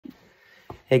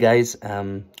Hey guys,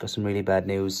 got some really bad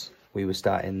news. We were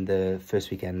starting the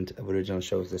first weekend of original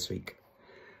shows this week.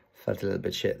 Felt a little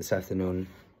bit shit this afternoon.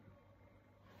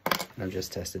 I've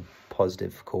just tested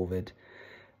positive for COVID.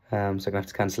 So I'm gonna have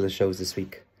to cancel the shows this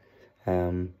week. I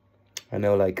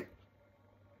know we're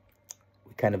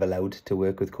kind of allowed to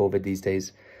work with COVID these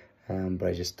days, but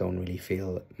I just don't really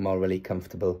feel morally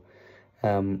comfortable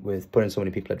with putting so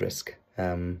many people at risk.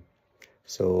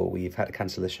 So we've had to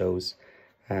cancel the shows,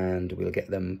 and we'll get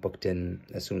them booked in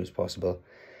as soon as possible.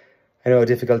 I know how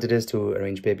difficult it is to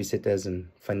arrange babysitters and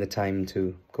find the time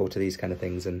to go to these kind of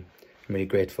things, and I'm really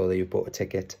grateful that you bought a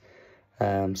ticket.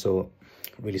 So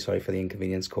really sorry for the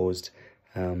inconvenience caused.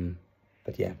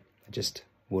 But yeah, I just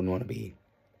wouldn't want to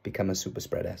become a super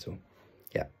spreader. So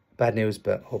yeah, bad news,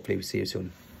 but hopefully we see you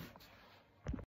soon.